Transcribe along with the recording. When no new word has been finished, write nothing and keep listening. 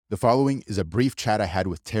The following is a brief chat I had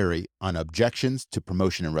with Terry on objections to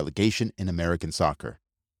promotion and relegation in American soccer.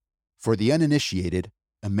 For the uninitiated,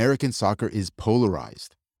 American soccer is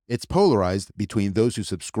polarized. It's polarized between those who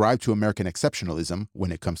subscribe to American exceptionalism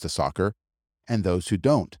when it comes to soccer and those who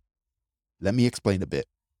don't. Let me explain a bit.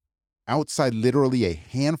 Outside literally a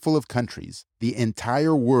handful of countries, the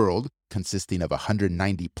entire world, consisting of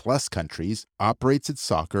 190 plus countries, operates its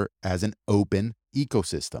soccer as an open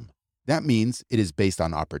ecosystem. That means it is based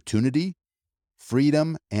on opportunity,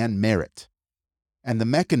 freedom, and merit. And the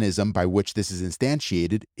mechanism by which this is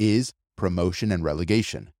instantiated is promotion and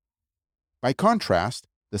relegation. By contrast,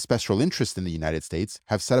 the special interests in the United States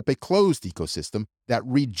have set up a closed ecosystem that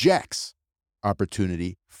rejects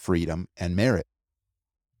opportunity, freedom, and merit.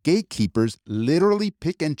 Gatekeepers literally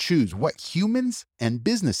pick and choose what humans and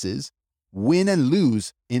businesses win and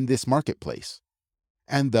lose in this marketplace,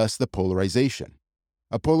 and thus the polarization.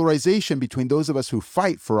 A polarization between those of us who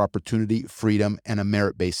fight for opportunity, freedom, and a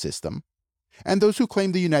merit-based system, and those who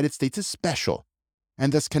claim the United States is special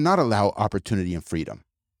and thus cannot allow opportunity and freedom.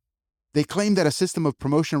 They claim that a system of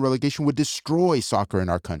promotion and relegation would destroy soccer in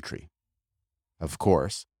our country. Of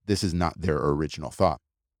course, this is not their original thought.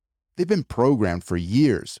 They've been programmed for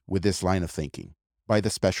years with this line of thinking by the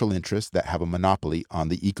special interests that have a monopoly on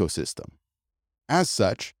the ecosystem. As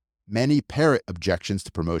such, many parrot objections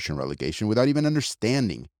to promotion and relegation without even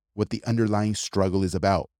understanding what the underlying struggle is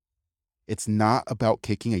about. It's not about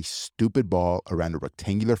kicking a stupid ball around a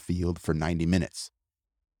rectangular field for 90 minutes.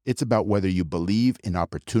 It's about whether you believe in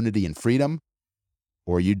opportunity and freedom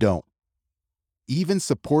or you don't. Even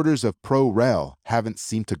supporters of pro-rel haven't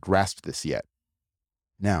seemed to grasp this yet.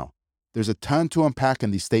 Now, there's a ton to unpack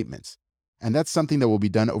in these statements, and that's something that will be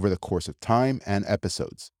done over the course of time and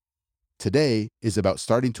episodes. Today is about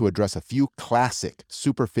starting to address a few classic,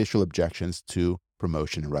 superficial objections to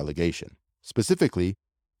promotion and relegation. Specifically,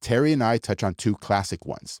 Terry and I touch on two classic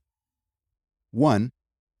ones. One,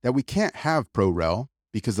 that we can't have pro-rel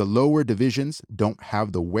because the lower divisions don't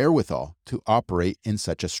have the wherewithal to operate in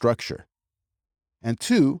such a structure. And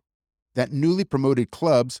two, that newly promoted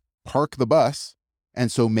clubs park the bus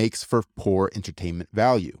and so makes for poor entertainment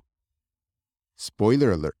value.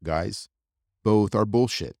 Spoiler alert, guys, both are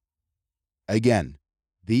bullshit. Again,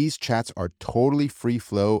 these chats are totally free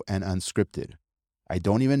flow and unscripted. I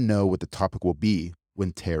don't even know what the topic will be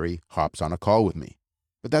when Terry hops on a call with me.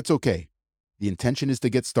 But that's okay. The intention is to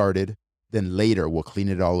get started, then later we'll clean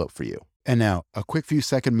it all up for you. And now, a quick few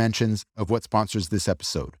second mentions of what sponsors this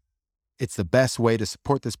episode. It's the best way to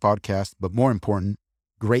support this podcast, but more important,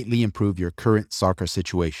 greatly improve your current soccer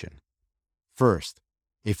situation. First,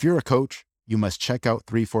 if you're a coach, you must check out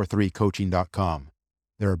 343coaching.com.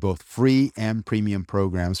 There are both free and premium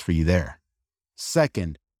programs for you there.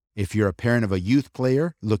 Second, if you're a parent of a youth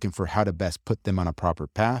player looking for how to best put them on a proper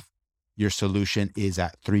path, your solution is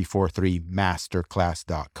at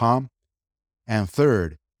 343masterclass.com. And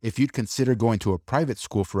third, if you'd consider going to a private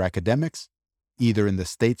school for academics, either in the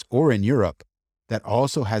States or in Europe, that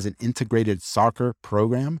also has an integrated soccer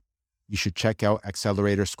program, you should check out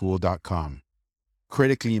acceleratorschool.com.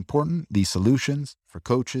 Critically important, these solutions for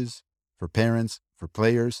coaches, for parents, for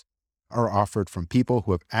players are offered from people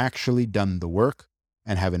who have actually done the work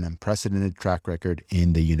and have an unprecedented track record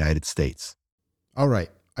in the United States. All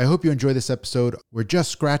right, I hope you enjoy this episode. We're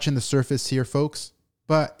just scratching the surface here, folks,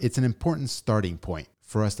 but it's an important starting point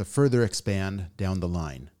for us to further expand down the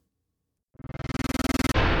line.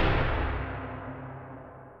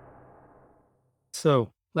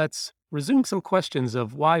 So let's resume some questions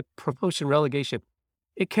of why promotion relegation.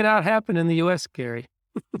 It cannot happen in the U.S., Gary.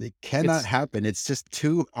 It cannot happen. It's just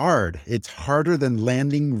too hard. It's harder than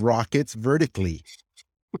landing rockets vertically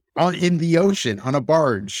in the ocean on a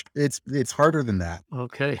barge. It's harder than that.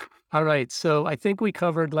 Okay. All right. So I think we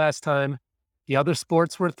covered last time the other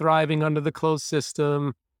sports were thriving under the closed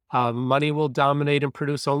system. Money will dominate and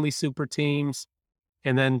produce only super teams.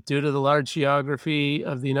 And then due to the large geography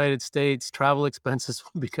of the United States, travel expenses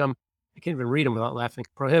will become, I can't even read them without laughing,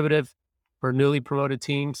 prohibitive for newly promoted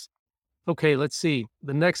teams. Okay, let's see.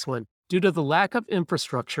 The next one. Due to the lack of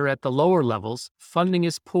infrastructure at the lower levels, funding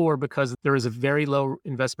is poor because there is a very low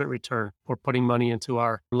investment return for putting money into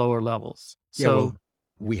our lower levels.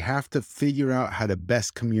 We have to figure out how to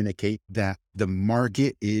best communicate that the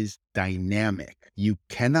market is dynamic. You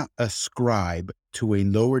cannot ascribe to a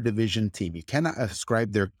lower division team. You cannot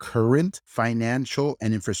ascribe their current financial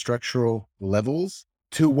and infrastructural levels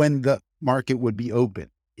to when the market would be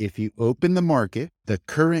open. If you open the market, the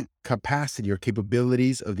current capacity or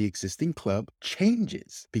capabilities of the existing club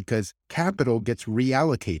changes because capital gets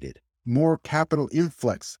reallocated. More capital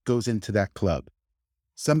influx goes into that club.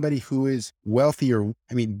 somebody who is wealthier.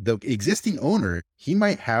 I mean, the existing owner, he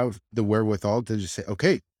might have the wherewithal to just say,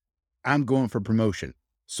 okay, I'm going for promotion.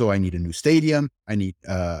 So I need a new stadium. I need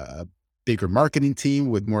a bigger marketing team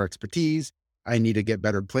with more expertise. I need to get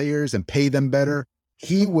better players and pay them better.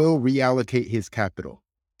 He will reallocate his capital.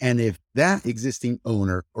 And if that existing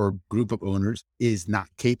owner or group of owners is not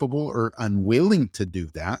capable or unwilling to do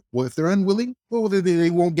that, well, if they're unwilling, well, they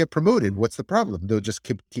won't get promoted. What's the problem? They'll just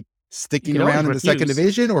keep sticking can always around in the second refuse.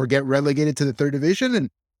 division or get relegated to the third division. And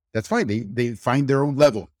that's fine. They find their own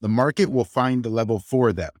level. The market will find the level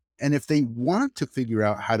for them. And if they want to figure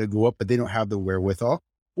out how to go up, but they don't have the wherewithal,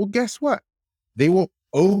 well, guess what? They will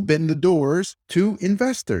open the doors to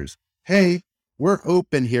investors. Hey, we're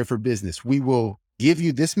open here for business. We will give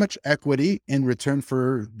you this much equity in return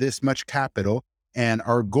for this much capital. And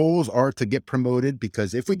our goals are to get promoted,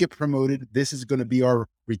 because if we get promoted, this is going to be our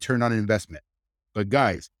return on investment. But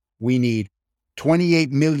guys, we need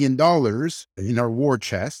 $28 million in our war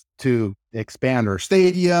chest to expand our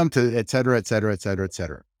stadium, to et cetera, et cetera, et cetera, et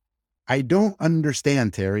cetera. I don't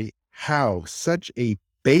understand, Terry, how such a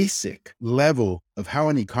basic level of how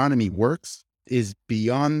an economy works is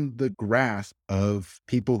beyond the grasp of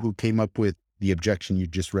people who came up with the objection you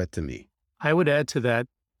just read to me. I would add to that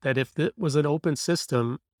if it was an open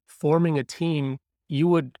system, forming a team, you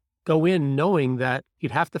would go in knowing that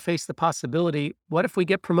you'd have to face the possibility, what if we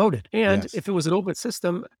get promoted? And Yes. if it was an open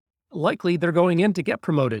system, likely they're going in to get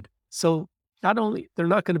promoted. So not only they're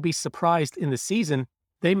not going to be surprised in the season,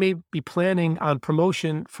 they may be planning on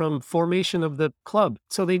promotion from formation of the club.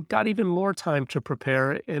 So they've got even more time to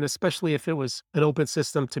prepare. And especially if it was an open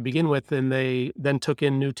system to begin with, and they then took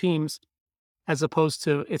in new teams, as opposed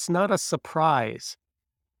to, it's not a surprise.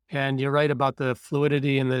 And you're right about the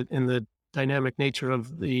fluidity and the dynamic nature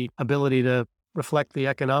of the ability to reflect the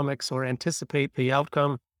economics or anticipate the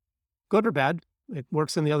outcome, good or bad. It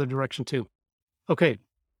works in the other direction too. Okay,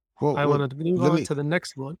 I Well, wanted to move let on me to the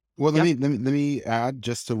next one. well Yeah. let me add,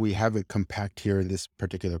 just so we have it compact here in this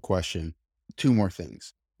particular question, two more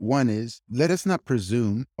things. One is, let us not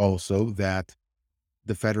presume also that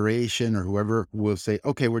the federation or whoever will say,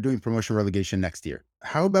 okay, we're doing promotion relegation next year.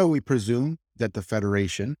 How about we presume that the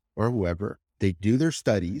federation or whoever, they do their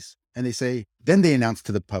studies and they say, then they announce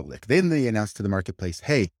to the public, then they announce to the marketplace,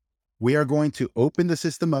 hey, we are going to open the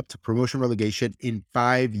system up to promotion relegation in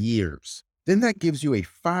 5 years. Then that gives you a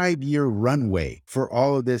 5-year runway for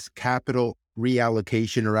all of this capital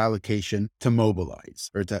reallocation or allocation to mobilize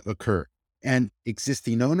or to occur. And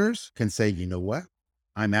existing owners can say, you know what?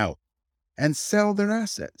 I'm out, and sell their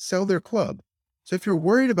asset, sell their club. So if you're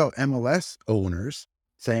worried about MLS owners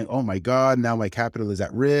saying, oh my God, now my capital is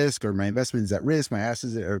at risk, or my investment is at risk, my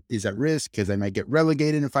asset is at risk because I might get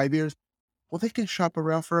relegated in 5 years, well, they can shop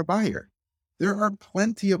around for a buyer. There are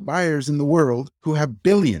plenty of buyers in the world who have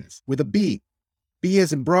billions with a B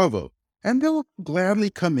as in Bravo, and they'll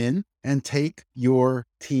gladly come in and take your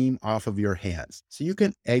team off of your hands so you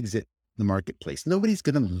can exit the marketplace. Nobody's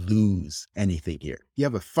going to lose anything here. You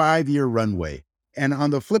have a 5-year runway. And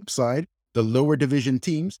on the flip side, the lower division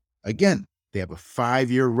teams, again, they have a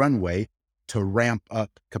 5-year runway to ramp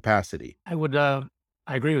up capacity. I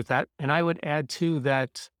agree with that. And I would add too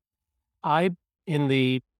that in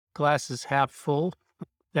the glass is half full,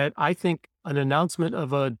 that I think an announcement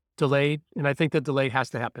of a delayed, and I think the delay has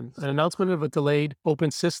to happen, an announcement of a delayed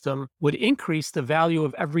open system would increase the value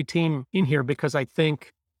of every team in here, because I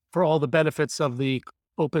think for all the benefits of the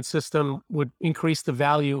open system would increase the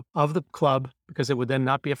value of the club, because it would then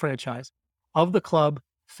not be a franchise, of the club,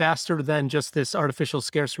 faster than just this artificial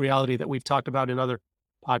scarce reality that we've talked about in other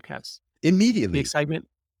podcasts. The Immediately. excitement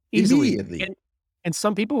easily. And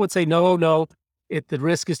some people would say, no, the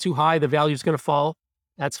risk is too high, the value is going to fall.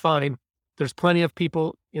 That's fine. There's plenty of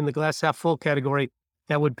people in the glass half full category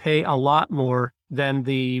that would pay a lot more than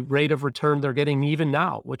the rate of return they're getting even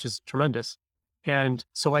now, which is tremendous. And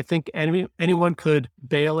so I think anyone could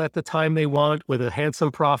bail at the time they want with a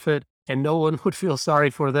handsome profit, and no one would feel sorry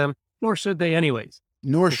for them, nor should they anyways.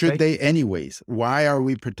 Nor should they anyways. Why are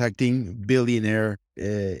we protecting billionaire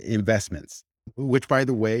investments? Which, by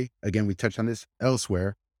the way, again, we touched on this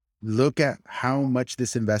elsewhere. Look at how much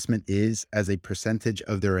this investment is as a percentage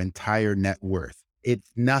of their entire net worth. It's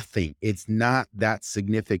nothing. It's not that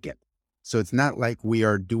significant. So it's not like we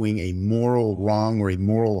are doing a moral wrong or a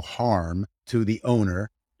moral harm to the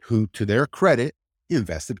owner who, to their credit,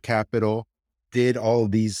 invested capital, did all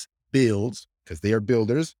of these builds because they are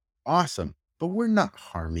builders. Awesome. But we're not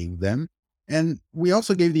harming them. And we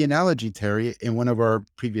also gave the analogy, Terry, in one of our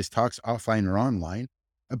previous talks, offline or online,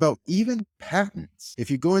 about even patents.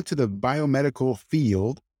 If you go into the biomedical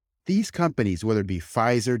field, These companies, whether it be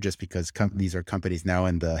Pfizer, just because these are companies now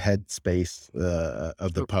in the headspace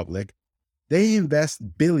of the Sure. public, they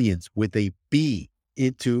invest billions with a B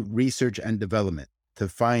into research and development to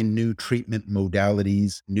find new treatment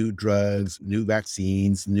modalities, new drugs, new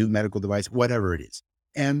vaccines, new medical device, whatever it is.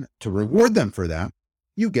 And to reward them for that,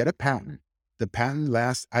 you get a patent. The patent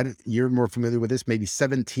lasts, you're more familiar with this, maybe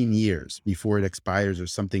 17 years before it expires or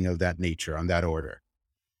something of that nature on that order.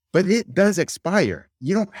 But it does expire.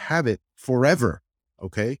 You don't have it forever.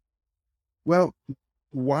 Okay. Well,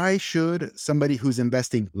 why should somebody who's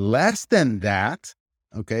investing less than that?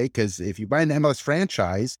 Okay. Because if you buy an MLS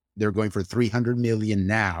franchise, they're going for 300 million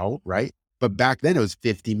now, right? But back then it was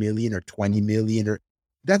 50 million or 20 million, or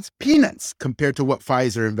that's peanuts compared to what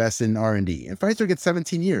Pfizer invests in R&D. And Pfizer gets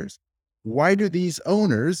 17 years. Why do these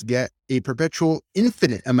owners get a perpetual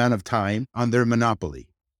infinite amount of time on their monopoly?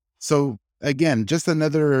 So again, just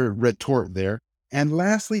another retort there. And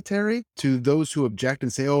lastly, Terry, to those who object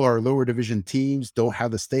and say, oh, our lower division teams don't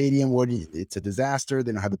have the stadium, it's a disaster,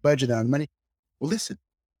 they don't have the budget, they don't have the money. Well, listen,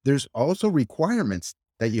 there's also requirements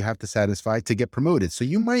that you have to satisfy to get promoted. So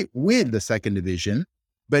you might win the second division,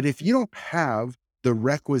 but if you don't have the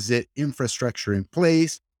requisite infrastructure in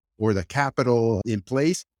place or the capital in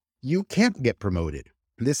place, you can't get promoted.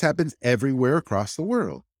 And this happens everywhere across the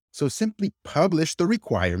world. So simply publish the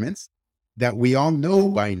requirements that we all know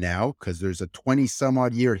by now, because there's a 20 some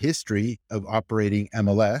odd year history of operating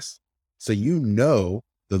MLS. So,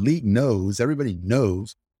 the league knows, everybody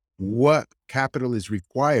knows what capital is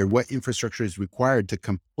required, what infrastructure is required to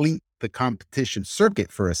complete the competition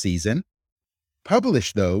circuit for a season.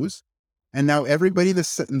 Publish those. And now everybody in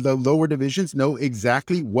the lower divisions know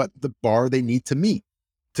exactly what the bar they need to meet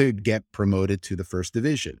to get promoted to the first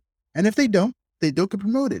division. And if they don't get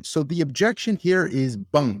promoted. So the objection here is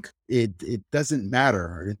bunk. It doesn't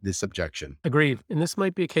matter, this objection. Agreed. And this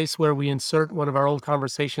might be a case where we insert one of our old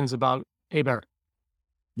conversations about Aber.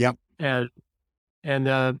 Yep. And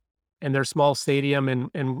their small stadium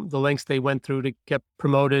and the lengths they went through to get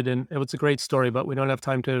promoted. And it was a great story, but we don't have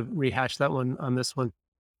time to rehash that one on this one.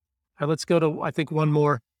 All right, let's go to, I think, one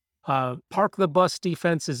more. Park the bus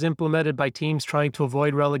defense is implemented by teams trying to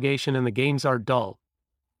avoid relegation and the games are dull.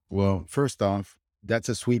 Well, first off, that's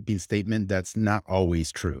a sweeping statement. That's not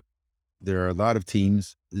always true. There are a lot of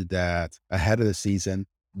teams that ahead of the season,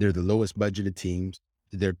 they're the lowest budgeted teams.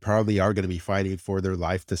 They probably are going to be fighting for their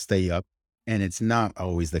life to stay up. And it's not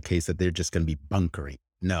always the case that they're just going to be bunkering.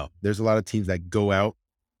 No, there's a lot of teams that go out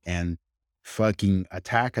and fucking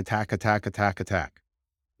attack.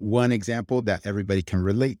 One example that everybody can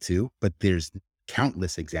relate to, but there's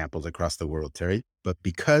countless examples across the world, Terry. But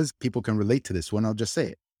because people can relate to this one, I'll just say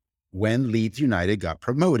it. When Leeds United got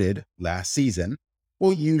promoted last season,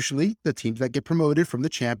 well, usually the teams that get promoted from the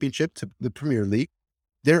Championship to the Premier League,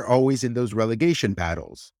 they're always in those relegation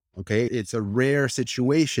battles. Okay. It's a rare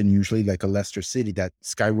situation, usually like a Leicester City, that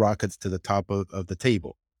skyrockets to the top of the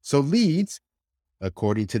table. So Leeds,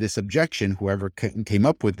 according to this objection, whoever came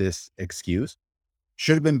up with this excuse,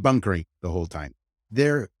 should have been bunkering the whole time.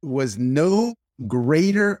 There was no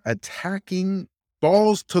greater attacking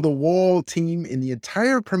balls to the wall team in the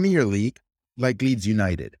entire Premier League like Leeds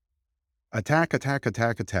United. Attack.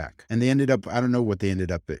 And they ended up, I don't know what they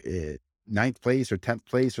ended up at, 9th place or 10th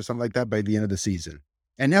place or something like that by the end of the season.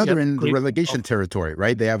 And now they're in the relegation territory,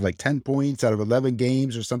 right? They have like 10 points out of 11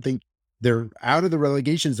 games or something. They're out of the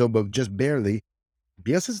relegation zone, but just barely.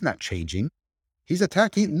 Bielsa's not changing. He's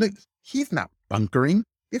attacking. Look, he's not bunkering.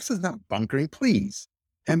 Bielsa's not bunkering, please.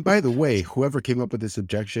 And by the way, whoever came up with this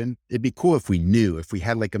objection, it'd be cool if we knew, if we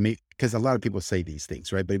had like because a lot of people say these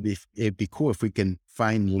things, right? But it'd be cool if we can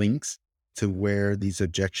find links to where these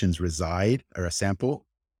objections reside or a sample.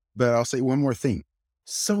 But I'll say one more thing.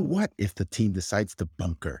 So what if the team decides to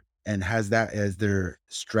bunker and has that as their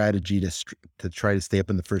strategy to try to stay up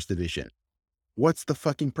in the first division? What's the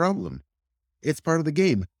fucking problem? It's part of the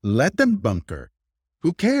game. Let them bunker.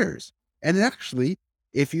 Who cares? And actually,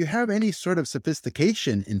 if you have any sort of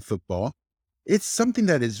sophistication in football, it's something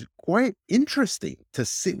that is quite interesting to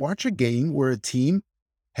watch a game where a team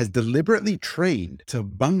has deliberately trained to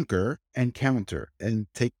bunker and counter and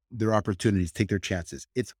take their opportunities, take their chances.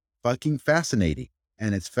 It's fucking fascinating.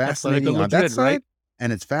 And it's fascinating on that side. Right?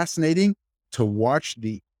 And it's fascinating to watch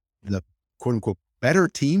the quote unquote better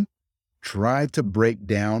team try to break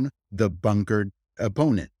down the bunkered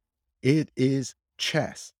opponent. It is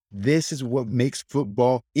chess. This is what makes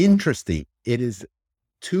football interesting. It is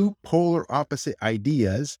two polar opposite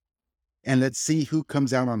ideas, and let's see who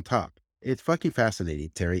comes out on top. It's fucking fascinating,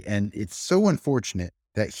 Terry. And it's so unfortunate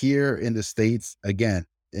that here in the States, again,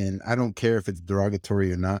 and I don't care if it's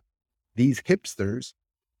derogatory or not, these hipsters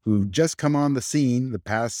who just come on the scene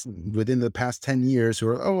within the past 10 years who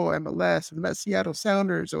are, oh, MLS, Seattle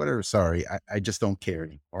Sounders or whatever. Sorry, I just don't care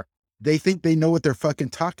anymore. They think they know what they're fucking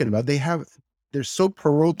talking about. They're so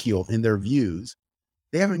parochial in their views.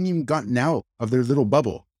 They haven't even gotten out of their little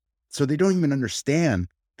bubble. So they don't even understand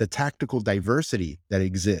the tactical diversity that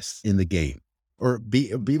exists in the game or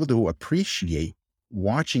be able to appreciate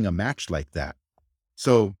watching a match like that.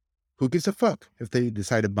 So who gives a fuck if they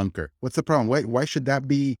decide to bunker? What's the problem? Why should that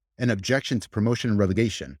be an objection to promotion and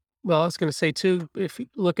relegation? Well, I was going to say too, if you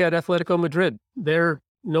look at Atletico Madrid, they're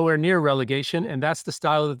nowhere near relegation, and that's the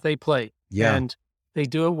style that they play. Yeah. And they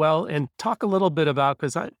do it well. And talk a little bit about,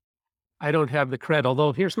 because I don't have the cred,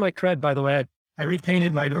 although here's my cred, by the way. I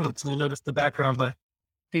repainted my room, so you notice the background, but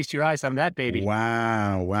feast your eyes on that baby.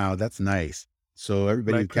 Wow. That's nice. So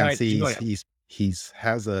everybody My who can't pride, see, joy. he's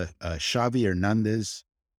has a Xavi Hernandez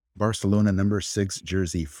Barcelona number 6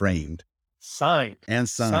 jersey framed Signed. and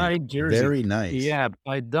signed. Signed jersey. Very nice. Yeah,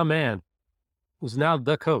 by the man who's now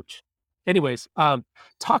the coach. Anyways,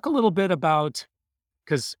 talk a little bit about,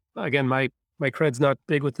 because again, my cred's not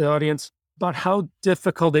big with the audience, about how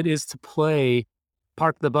difficult it is to play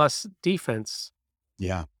park the bus defense.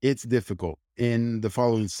 Yeah, it's difficult in the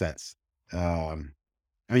following sense. I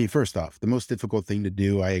mean, first off, the most difficult thing to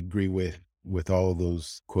do, I agree with all of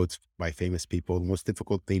those quotes by famous people. The most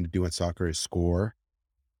difficult thing to do in soccer is score,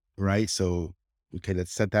 right? So, okay,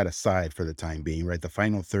 let's set that aside for the time being, right? The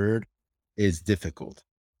final third is difficult.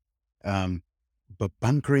 But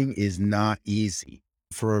bunkering is not easy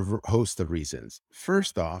for a host of reasons.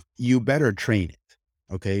 First off, you better train it,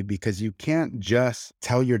 okay? Because you can't just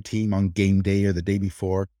tell your team on game day or the day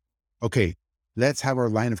before, okay, let's have our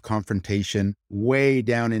line of confrontation way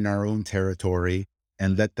down in our own territory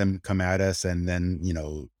and let them come at us. And then,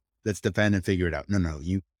 let's defend and figure it out. No,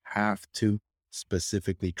 you have to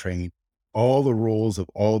specifically train all the roles of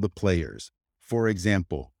all the players. For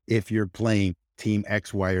example, if you're playing team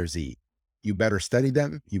X, Y, or Z, you better study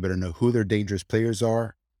them. You better know who their dangerous players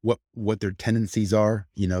are, what their tendencies are.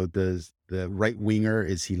 Does the right winger,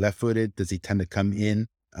 is he left-footed? Does he tend to come in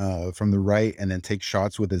from the right and then take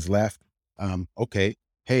shots with his left? Okay,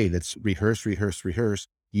 hey, let's rehearse.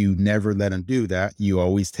 You never let him do that. You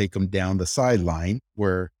always take him down the sideline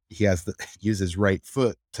where he has to use his right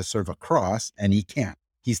foot to serve a cross, and he can't.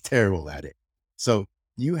 He's terrible at it. So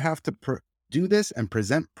you have to do this and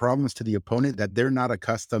present problems to the opponent that they're not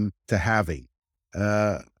accustomed to having.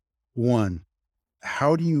 One,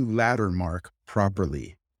 how do you ladder mark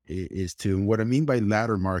properly? What I mean by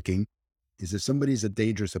ladder marking is if somebody's a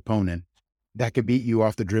dangerous opponent that could beat you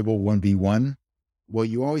off the dribble 1v1, well,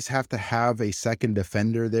 you always have to have a second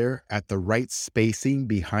defender there at the right spacing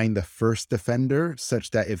behind the first defender,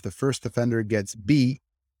 such that if the first defender gets beat,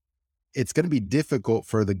 it's going to be difficult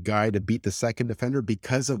for the guy to beat the second defender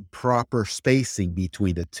because of proper spacing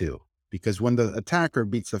between the two. Because when the attacker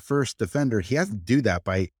beats the first defender, he has to do that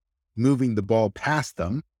by moving the ball past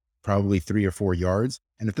them, probably 3 or 4 yards.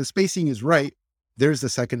 And if the spacing is right, there's the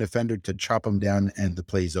second defender to chop them down and the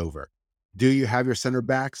play's over. Do you have your center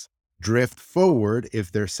backs drift forward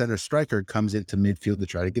if their center striker comes into midfield to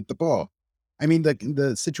try to get the ball? I mean,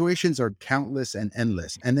 the situations are countless and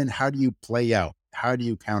endless. And then how do you play out? How do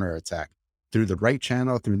you counterattack? Through the right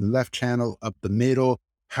channel, through the left channel, up the middle?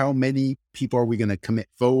 How many people are we going to commit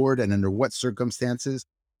forward? And under what circumstances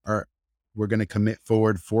are we're going to commit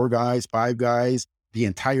forward? 4 guys, 5 guys, the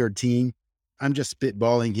entire team? I'm just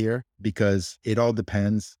spitballing here because it all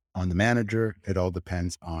depends on the manager. It all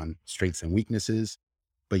depends on strengths and weaknesses,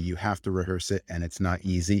 but you have to rehearse it, and it's not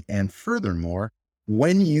easy. And furthermore,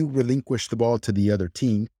 when you relinquish the ball to the other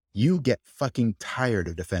team, you get fucking tired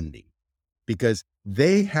of defending because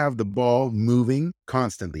they have the ball moving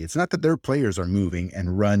constantly. It's not that their players are moving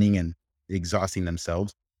and running and exhausting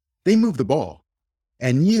themselves. They move the ball.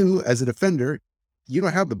 And you, as a defender, you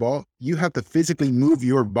don't have the ball. You have to physically move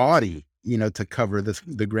your body, to cover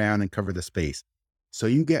the ground and cover the space. So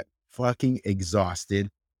you get fucking exhausted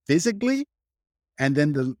physically. And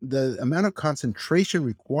then the amount of concentration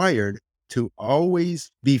required to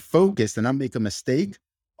always be focused and not make a mistake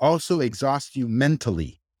also exhausts you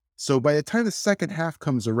mentally. So by the time the second half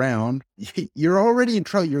comes around, you're already in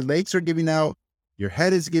trouble. Your legs are giving out, your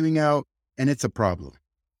head is giving out, and it's a problem.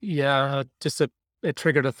 Yeah, it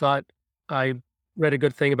triggered a thought. I read a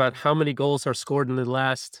good thing about how many goals are scored in the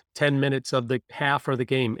last 10 minutes of the half or the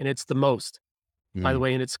game, and it's the most, by the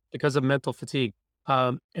way, and it's because of mental fatigue.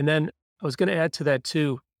 And then I was going to add to that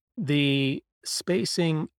too, the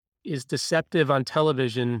spacing is deceptive on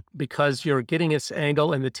television because you're getting this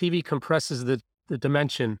angle and the TV compresses the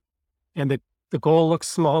dimension, and the goal looks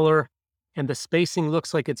smaller and the spacing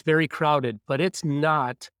looks like it's very crowded, but it's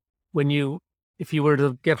not if you were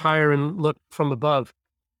to get higher and look from above.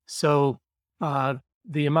 So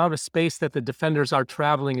the amount of space that the defenders are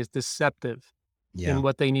traveling is deceptive Yeah. in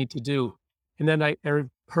what they need to do. And then I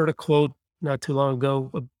heard a quote not too long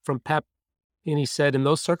ago from Pep, and he said, in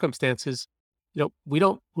those circumstances, we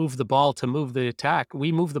don't move the ball to move the attack.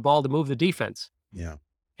 We move the ball to move the defense. Yeah.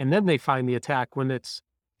 And then they find the attack and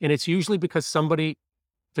it's usually because somebody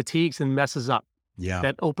fatigues and messes up. Yeah.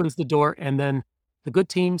 That opens the door, and then the good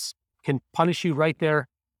teams can punish you right there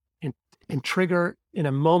and trigger in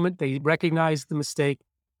a moment. They recognize the mistake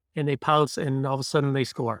and they pounce, and all of a sudden they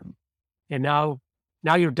score. And now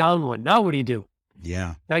you're down one. Now what do you do?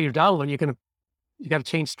 Yeah. Now you're down one. You got to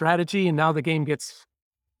change strategy, and now the game gets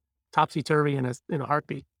topsy-turvy in a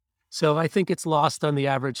heartbeat. So I think it's lost on the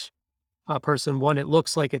average person. One, it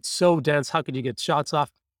looks like it's so dense. How could you get shots off?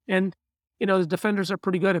 And the defenders are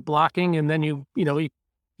pretty good at blocking, and then you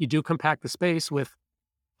do compact the space with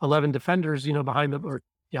 11 defenders, behind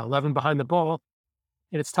 11 behind the ball,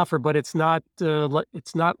 and it's tougher. But it's not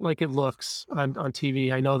like it looks on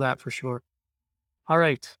TV. I know that for sure. All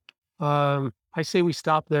right, I say we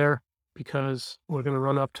stop there because we're going to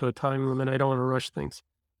run up to a time limit. I don't want to rush things.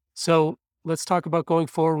 So let's talk about going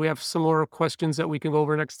forward. We have some more questions that we can go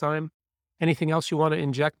over next time. Anything else you want to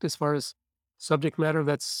inject as far as subject matter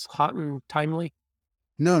that's hot and timely?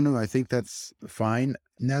 No, I think that's fine.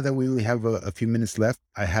 Now that we only have a few minutes left,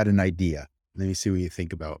 I had an idea. Let me see what you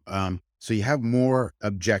think about. So you have more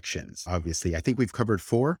objections, obviously. I think we've covered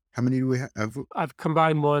 4. How many do we have? I've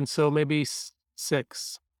combined one, so maybe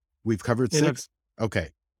 6. We've covered 6? Okay.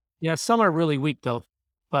 Yeah, some are really weak though,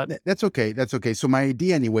 but That's okay. That's okay. So my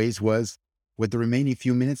idea anyways was, with the remaining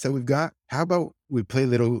few minutes that we've got, how about we play a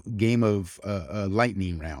little game of a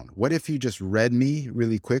lightning round? What if you just read me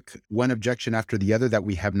really quick, one objection after the other that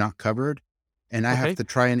we have not covered, and I have to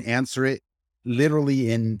try and answer it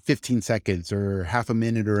literally in 15 seconds or half a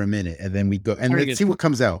minute or a minute, and then we go and let's see what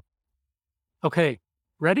comes out. Okay,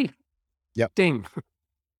 ready? Yep. Ding.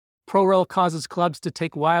 ProRel causes clubs to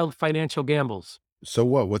take wild financial gambles. So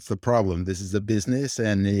what? What's the problem? This is a business,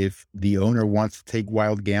 and if the owner wants to take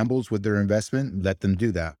wild gambles with their investment, let them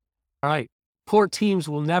do that. All right. Poor teams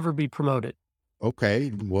will never be promoted.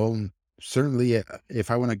 Okay. Well, certainly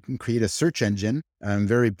if I want to create a search engine, I'm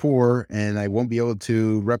very poor and I won't be able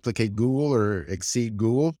to replicate Google or exceed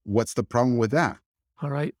Google. What's the problem with that?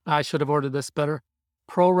 All right. I should have ordered this better.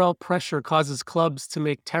 ProRel pressure causes clubs to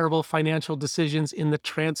make terrible financial decisions in the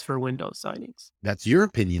transfer window signings. That's your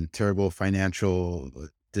opinion, terrible financial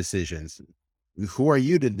decisions. Who are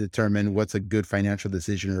you to determine what's a good financial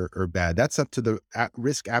decision or bad? That's up to the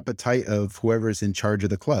risk appetite of whoever's in charge of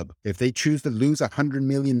the club. If they choose to lose $100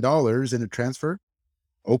 million in a transfer,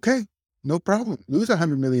 okay, no problem. Lose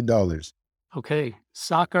 $100 million. Okay.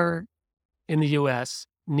 Soccer in the U.S.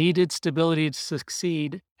 needed stability to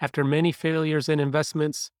succeed after many failures and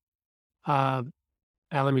investments. Let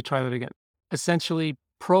me try that again. Essentially,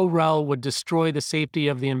 ProRel would destroy the safety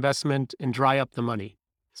of the investment and dry up the money,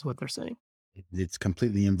 is what they're saying. It's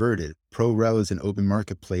completely inverted. ProRel is an open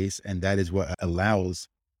marketplace, and that is what allows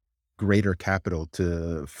greater capital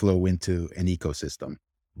to flow into an ecosystem.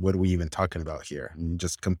 What are we even talking about here? I'm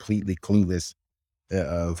just completely clueless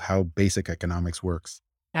of how basic economics works.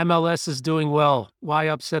 MLS is doing well. Why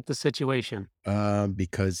upset the situation?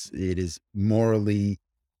 Because it is morally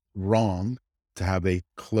wrong to have a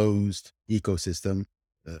closed ecosystem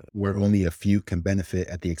where only a few can benefit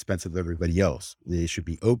at the expense of everybody else. They should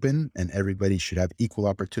be open and everybody should have equal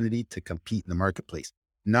opportunity to compete in the marketplace,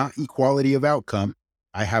 not equality of outcome.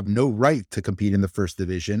 I have no right to compete in the first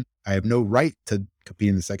division. I have no right to compete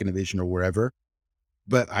in the second division or wherever,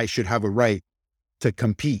 but I should have a right to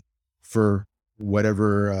compete for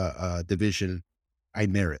whatever division I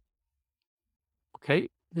merit. Okay.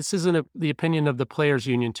 This isn't the opinion of the players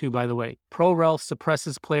union too, by the way. ProRel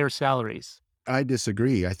suppresses player salaries. I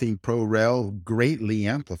disagree. I think ProRel greatly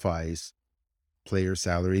amplifies player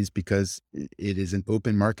salaries because it is an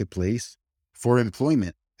open marketplace for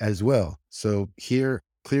employment as well. So here,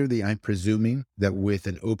 clearly, I'm presuming that with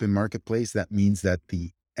an open marketplace, that means that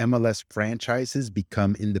the MLS franchises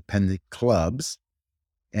become independent clubs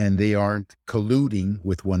and they aren't colluding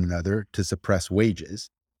with one another to suppress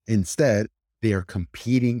wages. Instead, they are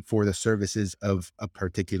competing for the services of a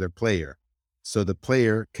particular player. So the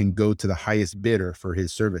player can go to the highest bidder for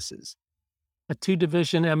his services. A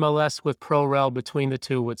 2-division MLS with ProRel between the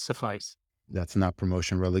two would suffice. That's not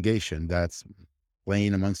promotion relegation. That's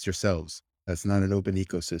playing amongst yourselves. That's not an open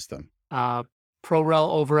ecosystem. ProRel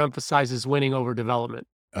overemphasizes winning over development.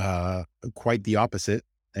 Quite the opposite.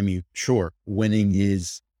 I mean, sure, winning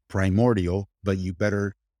is primordial, but you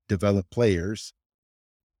better develop players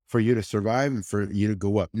for you to survive and for you to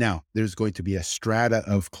go up. Now, there's going to be a strata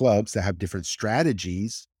of clubs that have different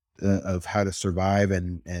strategies of how to survive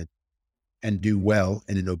and do well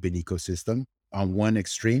in an open ecosystem. On one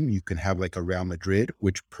extreme, you can have like a Real Madrid,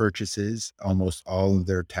 which purchases almost all of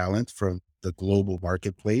their talent from the global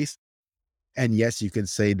marketplace. And yes, you can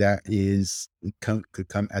say that could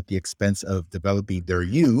come at the expense of developing their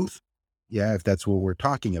youth. Yeah, if that's what we're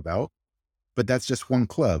talking about. But that's just one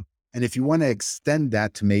club. And if you want to extend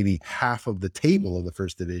that to maybe half of the table of the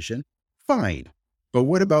first division, fine. But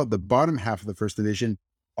what about the bottom half of the first division,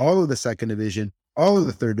 all of the second division, all of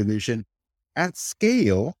the third division? At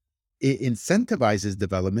scale, it incentivizes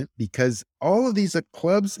development because all of these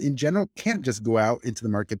clubs in general can't just go out into the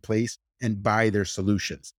marketplace and buy their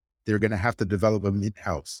solutions. They're going to have to develop them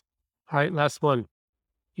in-house. All right, last one.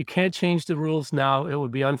 You can't change the rules now. It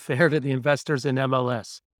would be unfair to the investors in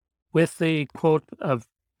MLS. With the quote of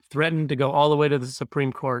threatened to go all the way to the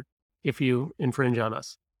Supreme Court if you infringe on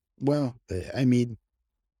us. Well, I mean,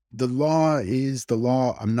 the law is the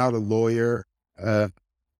law. I'm not a lawyer.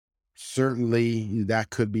 Certainly that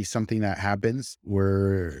could be something that happens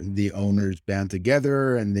where the owners band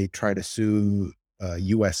together and they try to sue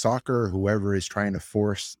US Soccer, whoever is trying to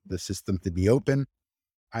force the system to be open.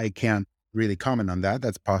 I can't really comment on that.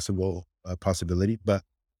 That's a possibility, but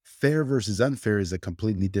fair versus unfair is a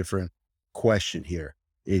completely different question here.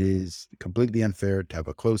 It is completely unfair to have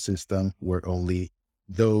a closed system where only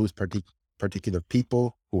those particular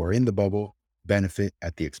people who are in the bubble benefit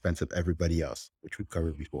at the expense of everybody else, which we've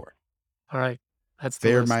covered before. All right. That's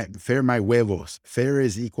fair, my huevos. Fair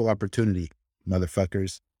is equal opportunity,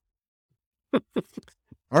 motherfuckers. All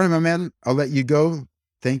right, my man. I'll let you go.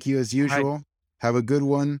 Thank you as usual. Right. Have a good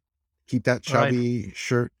one. Keep that chubby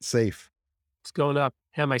shirt safe. It's going up.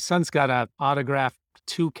 Yeah, my son's got an autographed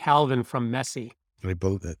to Calvin from Messi. They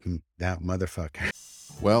both that motherfucker.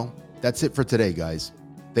 Well, that's it for today, guys.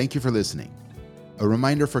 Thank you for listening. A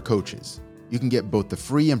reminder for coaches. You can get both the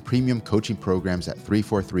free and premium coaching programs at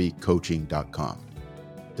 343coaching.com.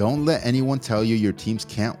 Don't let anyone tell you your teams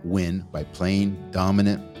can't win by playing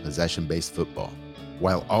dominant, possession-based football,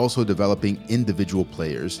 while also developing individual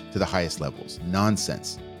players to the highest levels.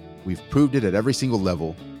 Nonsense. We've proved it at every single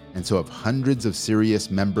level, and so have hundreds of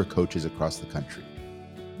serious member coaches across the country.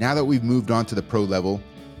 Now that we've moved on to the pro level,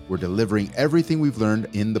 we're delivering everything we've learned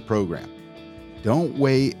in the program. Don't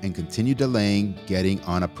wait and continue delaying getting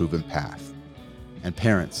on a proven path. And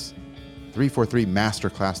parents,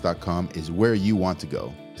 343masterclass.com is where you want to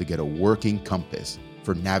go to get a working compass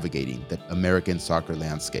for navigating the American soccer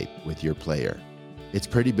landscape with your player. It's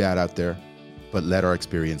pretty bad out there, but let our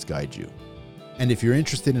experience guide you. And if you're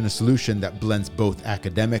interested in a solution that blends both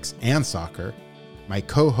academics and soccer, my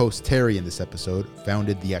co-host Terry in this episode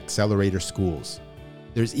founded the Accelerator Schools.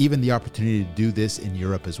 There's even the opportunity to do this in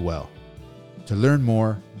Europe as well. To learn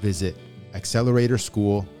more, visit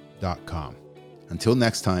acceleratorschool.com. Until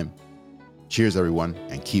next time, cheers everyone,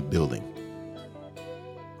 and keep building.